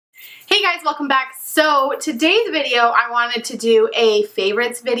Hey guys, welcome back. So today's video I wanted to do a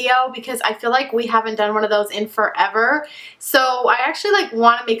favorites video because I feel like we haven't done one of those in forever. So I actually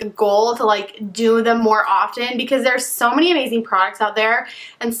want to make a goal to do them more often because there's so many amazing products out there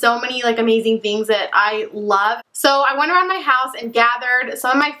and so many amazing things that I love. So I went around my house and gathered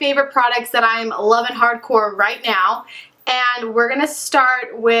some of my favorite products that I'm loving hardcore right now. And we're going to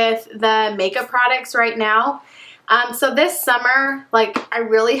start with the makeup products right now. So this summer, I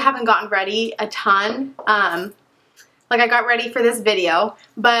really haven't gotten ready a ton. I got ready for this video,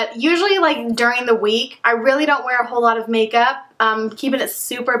 but usually during the week, I really don't wear a whole lot of makeup, keeping it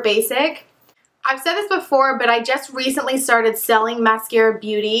super basic. I've said this before, but I just recently started selling Maskcara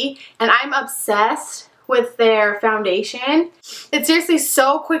Beauty, and I'm obsessed with their foundation. It's seriously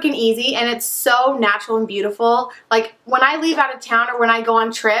so quick and easy, and it's so natural and beautiful. When I leave out of town or when I go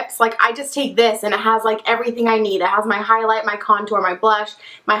on trips, I just take this and it has everything I need. It has my highlight, my contour, my blush,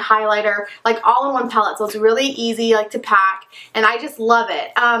 my highlighter, all in one palette. So it's really easy to pack, and I just love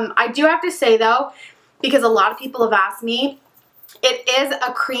it. I do have to say though, because a lot of people have asked me, it is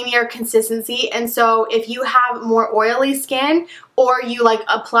a creamier consistency, and so if you have more oily skin or you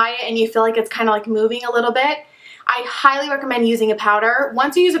apply it and you feel it's kind of moving a little bit, I highly recommend using a powder.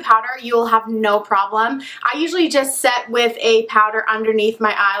 Once you use a powder, you will have no problem. I usually just set with a powder underneath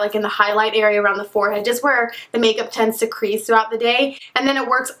my eye, in the highlight area around the forehead, just where the makeup tends to crease throughout the day, and then it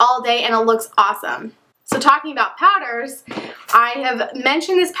works all day and it looks awesome. So talking about powders, I have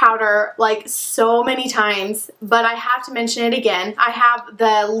mentioned this powder so many times, but I have to mention it again. I have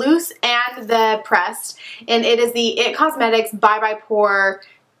the loose and the pressed, and it is the It Cosmetics Bye Pore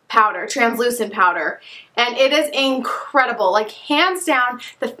powder, translucent powder, and it is incredible. Hands down,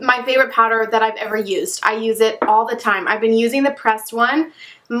 my favorite powder that I've ever used. I use it all the time. I've been using the pressed one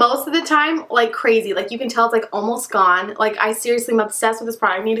most of the time crazy. You can tell it's almost gone. I seriously am obsessed with this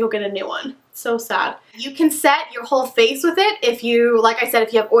product. I need to go get a new one. So sad. You can set your whole face with it if you, like I said,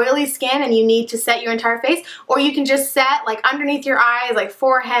 if you have oily skin and you need to set your entire face, or you can just set underneath your eyes,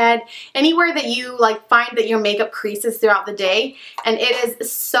 forehead, anywhere that you find that your makeup creases throughout the day. And it is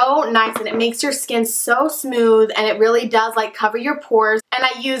so nice, and it makes your skin so smooth, and it really does cover your pores. And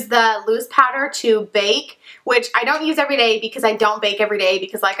I use the loose powder to bake, which I don't use every day because I don't bake every day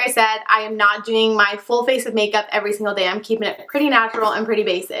because, like I said, I am not doing my full face of makeup every single day. I'm keeping it pretty natural and pretty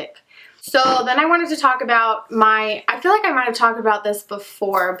basic. So then I wanted to talk about I feel like I might have talked about this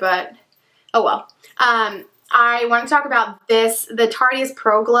before, but oh well. I want to talk about the Tarte's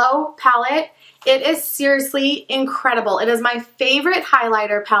Pro Glow palette. It is seriously incredible. It is my favorite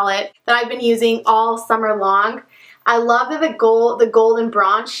highlighter palette that I've been using all summer long. I love that the gold and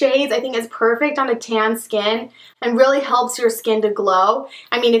bronze shades, I think, is perfect on a tan skin and really helps your skin to glow.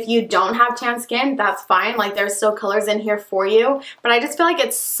 I mean, if you don't have tan skin, that's fine. There's still colors in here for you. But I just feel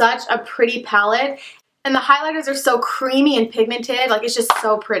it's such a pretty palette. And the highlighters are so creamy and pigmented. It's just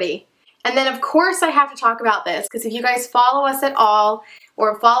so pretty. And then, of course, I have to talk about this because if you guys follow us at all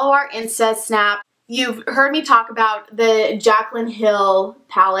or follow our Insta Snap, you've heard me talk about the Jaclyn Hill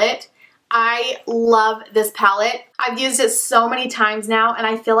palette. I love this palette. I've used it so many times now, and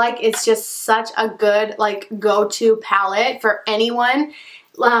I feel it's just such a good go-to palette for anyone.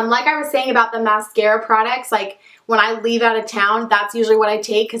 Like I was saying about the Maskcara products, when I leave out of town, that's usually what I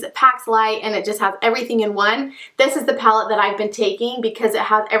take because it packs light and it just has everything in one. This is the palette that I've been taking because it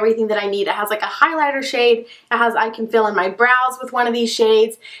has everything that I need. It has a highlighter shade, I can fill in my brows with one of these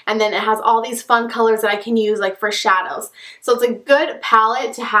shades, and then it has all these fun colors that I can use for shadows. So it's a good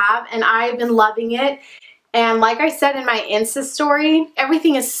palette to have, and I've been loving it. And like I said in my Insta story,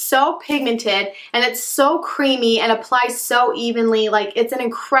 everything is so pigmented and it's so creamy and applies so evenly. It's an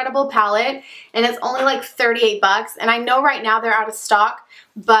incredible palette, and it's only $38 bucks. And I know right now they're out of stock,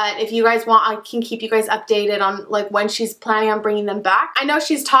 but if you guys want, I can keep you guys updated on when she's planning on bringing them back. I know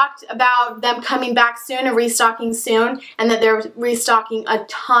she's talked about them coming back soon and restocking soon, and that they're restocking a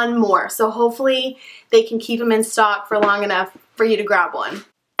ton more. So hopefully they can keep them in stock for long enough for you to grab one.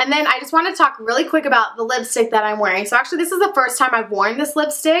 And then I just want to talk really quick about the lipstick that I'm wearing. So actually this is the first time I've worn this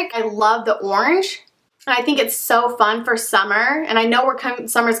lipstick. I love the orange, and I think it's so fun for summer. And I know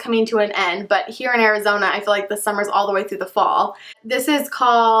summer's coming to an end, but here in Arizona I feel the summer's all the way through the fall. This is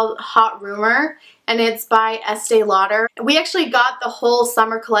called Hot Rumor, and it's by Estee Lauder. We actually got the whole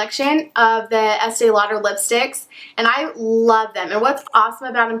summer collection of the Estee Lauder lipsticks, and I love them. And what's awesome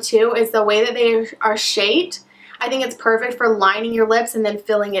about them too is the way that they are shaped. I think it's perfect for lining your lips and then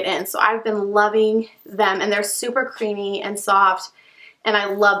filling it in. So I've been loving them, and they're super creamy and soft, and I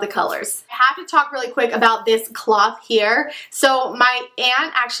love the colors. I have to talk really quick about this cloth here. So my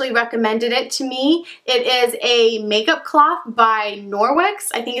aunt actually recommended it to me. It is a makeup cloth by Norwex,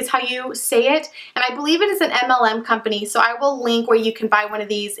 I think is how you say it, and I believe it is an MLM company, so I will link where you can buy one of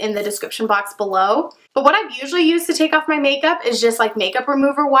these in the description box below. But what I've usually used to take off my makeup is just like makeup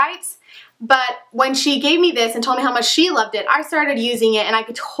remover wipes. But when she gave me this and told me how much she loved it, I started using it and I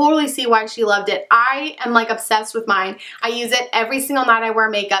could totally see why she loved it. I am like obsessed with mine. I use it every single night I wear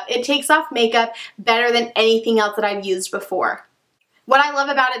makeup. It takes off makeup better than anything else that I've used before. What I love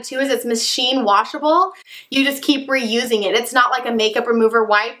about it too is it's machine washable. You just keep reusing it. It's not like a makeup remover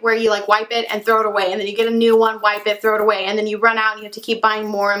wipe where you like wipe it and throw it away and then you get a new one, wipe it, throw it away, and then you run out and you have to keep buying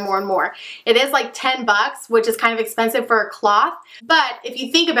more and more and more. It is like 10 bucks, which is kind of expensive for a cloth, but if you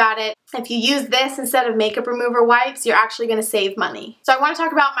think about it, if you use this instead of makeup remover wipes, you're actually going to save money. So I want to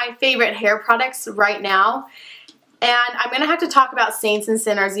talk about my favorite hair products right now. And I'm going to have to talk about Saints and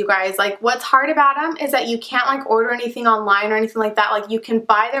Sinners, you guys. Like, what's hard about them is that you can't, like, order anything online or anything like that. Like, you can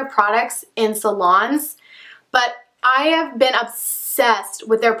buy their products in salons, but I have been obsessed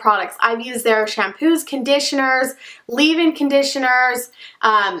with their products. I've used their shampoos, conditioners, leave-in conditioners,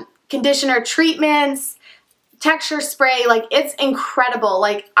 conditioner treatments, texture spray. Like, it's incredible.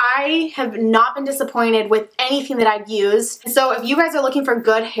 Like, I have not been disappointed with anything that I've used. So if you guys are looking for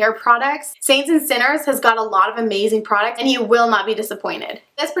good hair products, Saints and Sinners has got a lot of amazing products and you will not be disappointed.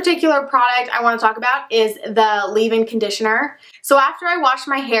 This particular product I want to talk about is the leave-in conditioner. So after I wash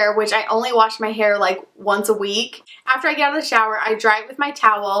my hair, which I only wash my hair like once a week, after I get out of the shower, I dry it with my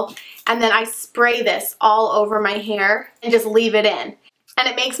towel and then I spray this all over my hair and just leave it in. And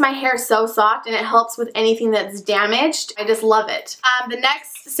it makes my hair so soft and it helps with anything that's damaged. I just love it. The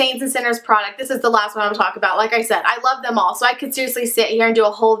next Saints and Sinners product, this is the last one I'm talking about. Like I said, I love them all. So I could seriously sit here and do a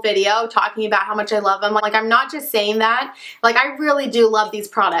whole video talking about how much I love them. Like, I'm not just saying that. Like, I really do love these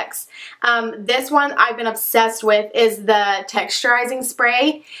products. This one I've been obsessed with is the texturizing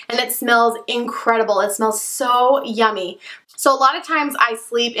spray, and it smells incredible. It smells so yummy. So a lot of times I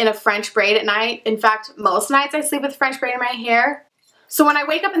sleep in a French braid at night. In fact, most nights I sleep with French braid in my hair. So when I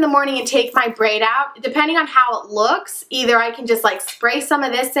wake up in the morning and take my braid out, depending on how it looks, either I can just like spray some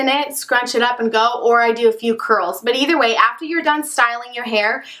of this in it, scrunch it up and go, or I do a few curls. But either way, after you're done styling your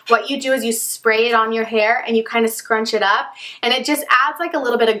hair, what you do is you spray it on your hair and you kind of scrunch it up. And it just adds like a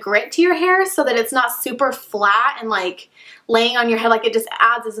little bit of grit to your hair so that it's not super flat and like laying on your head. Like, it just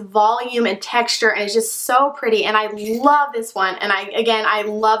adds this volume and texture and it's just so pretty. And I love this one. And I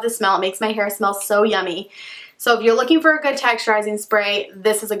love the smell. It makes my hair smell so yummy. So if you're looking for a good texturizing spray,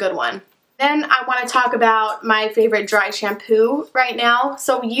 this is a good one. Then I want to talk about my favorite dry shampoo right now.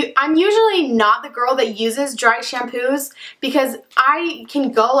 So I'm usually not the girl that uses dry shampoos because I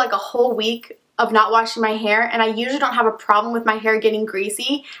can go like a whole week of not washing my hair and I usually don't have a problem with my hair getting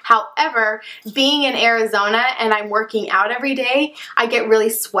greasy. However, being in Arizona and I'm working out every day, I get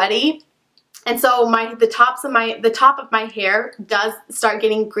really sweaty. And so the top of my hair does start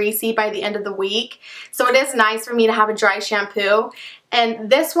getting greasy by the end of the week. So it is nice for me to have a dry shampoo. And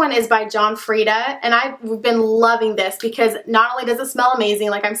this one is by John Frieda, and I've been loving this because not only does it smell amazing,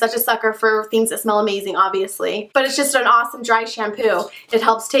 like I'm such a sucker for things that smell amazing, obviously, but it's just an awesome dry shampoo. It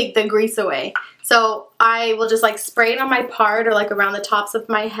helps take the grease away. So I will just like spray it on my part or like around the tops of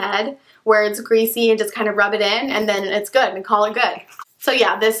my head where it's greasy and just kind of rub it in, and then it's good and call it good. So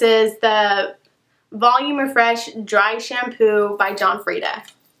yeah, this is the Volume Refresh Dry Shampoo by John Frieda.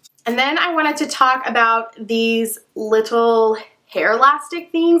 And then I wanted to talk about these little hair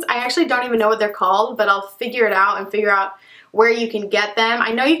elastic things. I actually don't even know what they're called, but I'll figure it out and figure out where you can get them.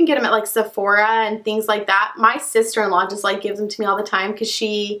 I know you can get them at like Sephora and things like that. My sister-in-law just like gives them to me all the time because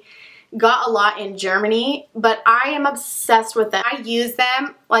she got a lot in Germany, but I am obsessed with them. I use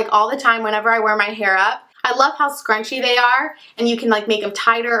them like all the time whenever I wear my hair up. I love how scrunchy they are, and you can like make them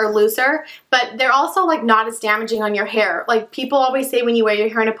tighter or looser, but they're also like not as damaging on your hair. Like, people always say when you wear your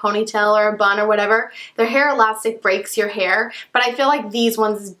hair in a ponytail or a bun or whatever, their hair elastic breaks your hair, but I feel like these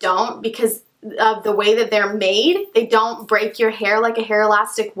ones don't because of the way that they're made. They don't break your hair like a hair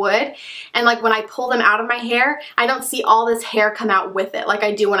elastic would, and like when I pull them out of my hair, I don't see all this hair come out with it like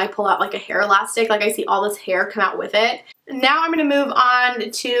I do when I pull out like a hair elastic. Like, I see all this hair come out with it. Now I'm going to move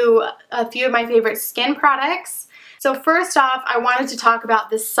on to a few of my favorite skin products. So first off, I wanted to talk about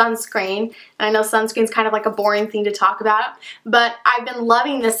this sunscreen. And I know sunscreen is kind of like a boring thing to talk about, but I've been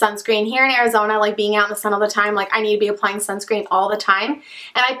loving this sunscreen. Here in Arizona, like being out in the sun all the time, like I need to be applying sunscreen all the time.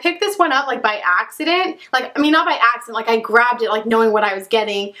 And I picked this one up like by accident. Like, I mean, not by accident, like I grabbed it like knowing what I was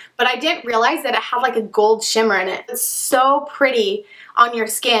getting, but I didn't realize that it had like a gold shimmer in it. It's so pretty on your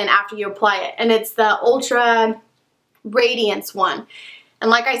skin after you apply it. And it's the Ultra Radiance one. And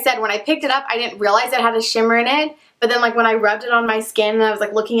like I said, when I picked it up, I didn't realize it had a shimmer in it. But then like when I rubbed it on my skin and I was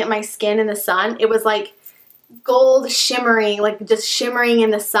like looking at my skin in the sun, it was like gold shimmering, like just shimmering in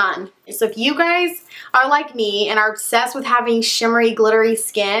the sun. So if you guys are like me and are obsessed with having shimmery, glittery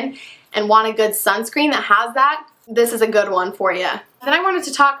skin and want a good sunscreen that has that, this is a good one for you. Then I wanted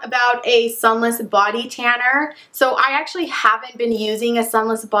to talk about a sunless body tanner. So I actually haven't been using a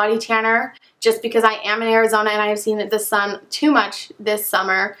sunless body tanner just because I am in Arizona and I have seen the sun too much this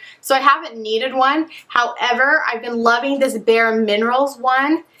summer. So I haven't needed one. However, I've been loving this Bare Minerals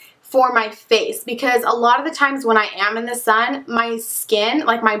one for my face, because a lot of the times when I am in the sun, my skin,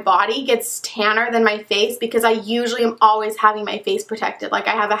 like my body, gets tanner than my face because I usually am always having my face protected. Like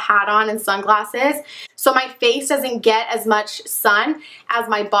I have a hat on and sunglasses, so my face doesn't get as much sun as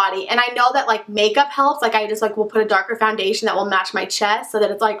my body. And I know that like makeup helps, like I just like will put a darker foundation that will match my chest so that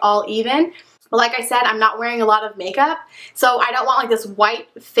it's like all even. But like I said, I'm not wearing a lot of makeup, so I don't want like this white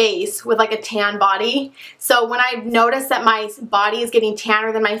face with like a tan body. So when I noticed that my body is getting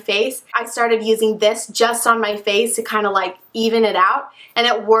tanner than my face, I started using this just on my face to kind of like even it out. And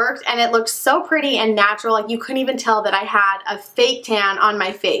it worked, and it looked so pretty and natural. Like you couldn't even tell that I had a fake tan on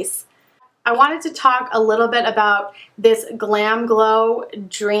my face. I wanted to talk a little bit about this Glam Glow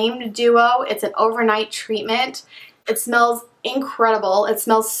Dream Duo. It's an overnight treatment. It smells incredible. It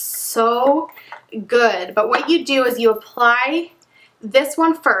smells so good. But what you do is you apply this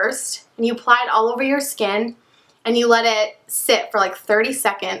one first, and you apply it all over your skin, and you let it sit for like 30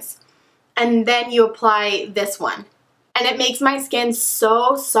 seconds, and then you apply this one. And it makes my skin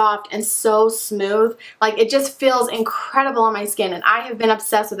so soft and so smooth. Like it just feels incredible on my skin, and I have been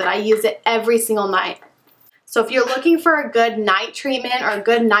obsessed with it. I use it every single night. So if you're looking for a good night treatment or a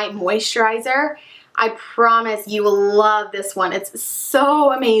good night moisturizer, I promise you will love this one. It's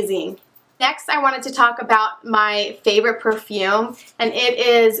so amazing. Next, I wanted to talk about my favorite perfume, and it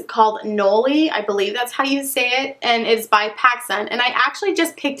is called Noli. I believe that's how you say it, and it's by PacSun. And I actually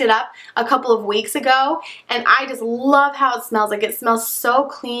just picked it up a couple of weeks ago, and I just love how it smells. Like it smells so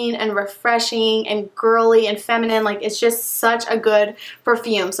clean and refreshing and girly and feminine. Like it's just such a good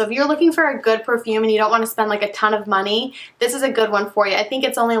perfume. So if you're looking for a good perfume and you don't want to spend like a ton of money, this is a good one for you. I think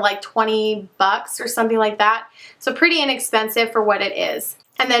it's only like 20 bucks or something like that. So pretty inexpensive for what it is.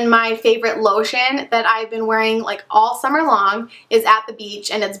 And then my favorite lotion that I've been wearing like all summer long is At the Beach,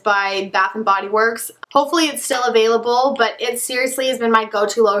 and it's by Bath & Body Works. Hopefully it's still available, but it seriously has been my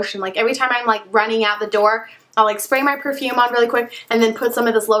go-to lotion. Like every time I'm like running out the door, I'll like spray my perfume on really quick and then put some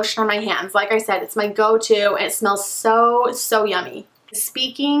of this lotion on my hands. Like I said, it's my go-to, and it smells so, so yummy.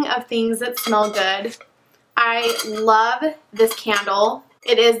 Speaking of things that smell good, I love this candle.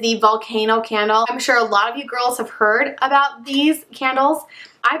 It is the Volcano candle. I'm sure a lot of you girls have heard about these candles.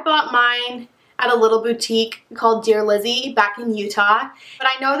 I bought mine at a little boutique called Dear Lizzie back in Utah. But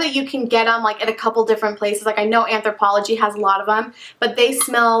I know that you can get them like at a couple different places. Like I know Anthropologie has a lot of them, but they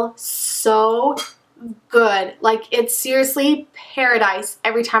smell so good. Like it's seriously paradise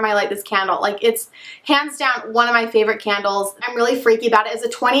every time I light this candle. Like it's hands down one of my favorite candles. I'm really freaky about it. It's a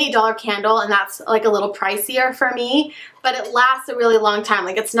 $28 candle, and that's like a little pricier for me, but it lasts a really long time.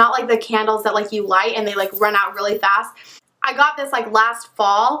 Like it's not like the candles that like you light and they like run out really fast. I got this like last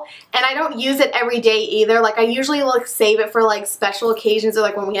fall, and I don't use it every day either. Like I usually like save it for like special occasions or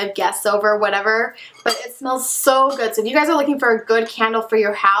like when we have guests over or whatever, but it smells so good. So if you guys are looking for a good candle for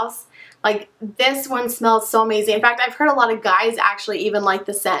your house, like this one smells so amazing. In fact, I've heard a lot of guys actually even like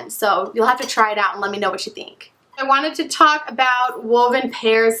the scent. So you'll have to try it out and let me know what you think. I wanted to talk about Woven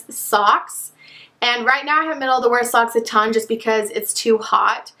Pairs socks. And right now I haven't been able to wear socks a ton just because it's too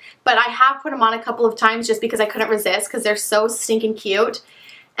hot. But I have put them on a couple of times just because I couldn't resist, because they're so stinking cute.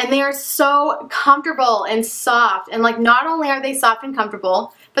 And they are so comfortable and soft. And like not only are they soft and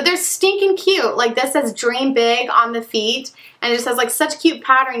comfortable, but they're stinking cute. Like this says Dream Big on the feet, and it just has like such cute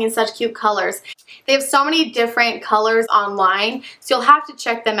patterning and such cute colors. They have so many different colors online, so you'll have to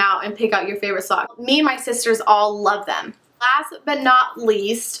check them out and pick out your favorite sock. Me and my sisters all love them. Last but not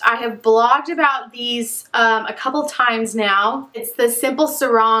least, I have blogged about these a couple times now. It's the Simple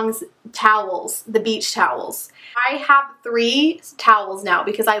Sarongs towels, the beach towels. I have 3 towels now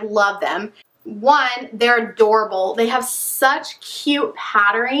because I love them. One, they're adorable. They have such cute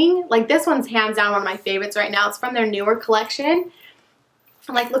patterning. Like this one's hands down one of my favorites right now. It's from their newer collection.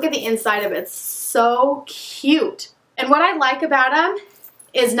 And like look at the inside of it. It's so cute. And what I like about them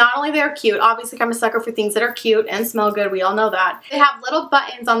is not only they're cute, obviously I'm a sucker for things that are cute and smell good, we all know that. They have little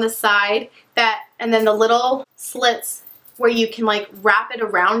buttons on the side and then the little slits where you can like wrap it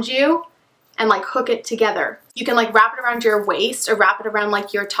around you, and like hook it together. You can like wrap it around your waist or wrap it around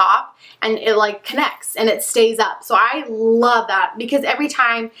like your top, and it like connects and it stays up. So I love that because every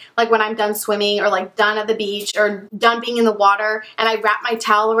time like when I'm done swimming or like done at the beach or done being in the water and I wrap my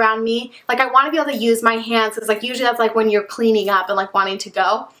towel around me, like I want to be able to use my hands because like usually that's like when you're cleaning up and like wanting to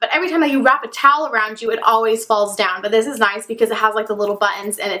go. But every time that you wrap a towel around you, it always falls down. But this is nice because it has like the little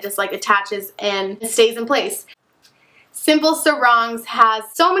buttons and it just like attaches and stays in place. Simple Sarongs has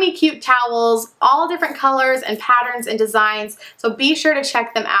so many cute towels, all different colors and patterns and designs, so be sure to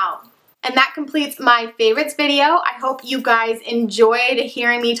check them out. And that completes my favorites video. I hope you guys enjoyed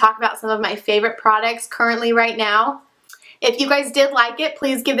hearing me talk about some of my favorite products currently right now. If you guys did like it,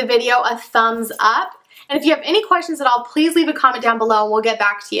 please give the video a thumbs up. And if you have any questions at all, please leave a comment down below and we'll get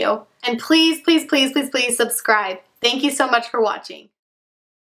back to you. And please, please, please, please, please subscribe. Thank you so much for watching.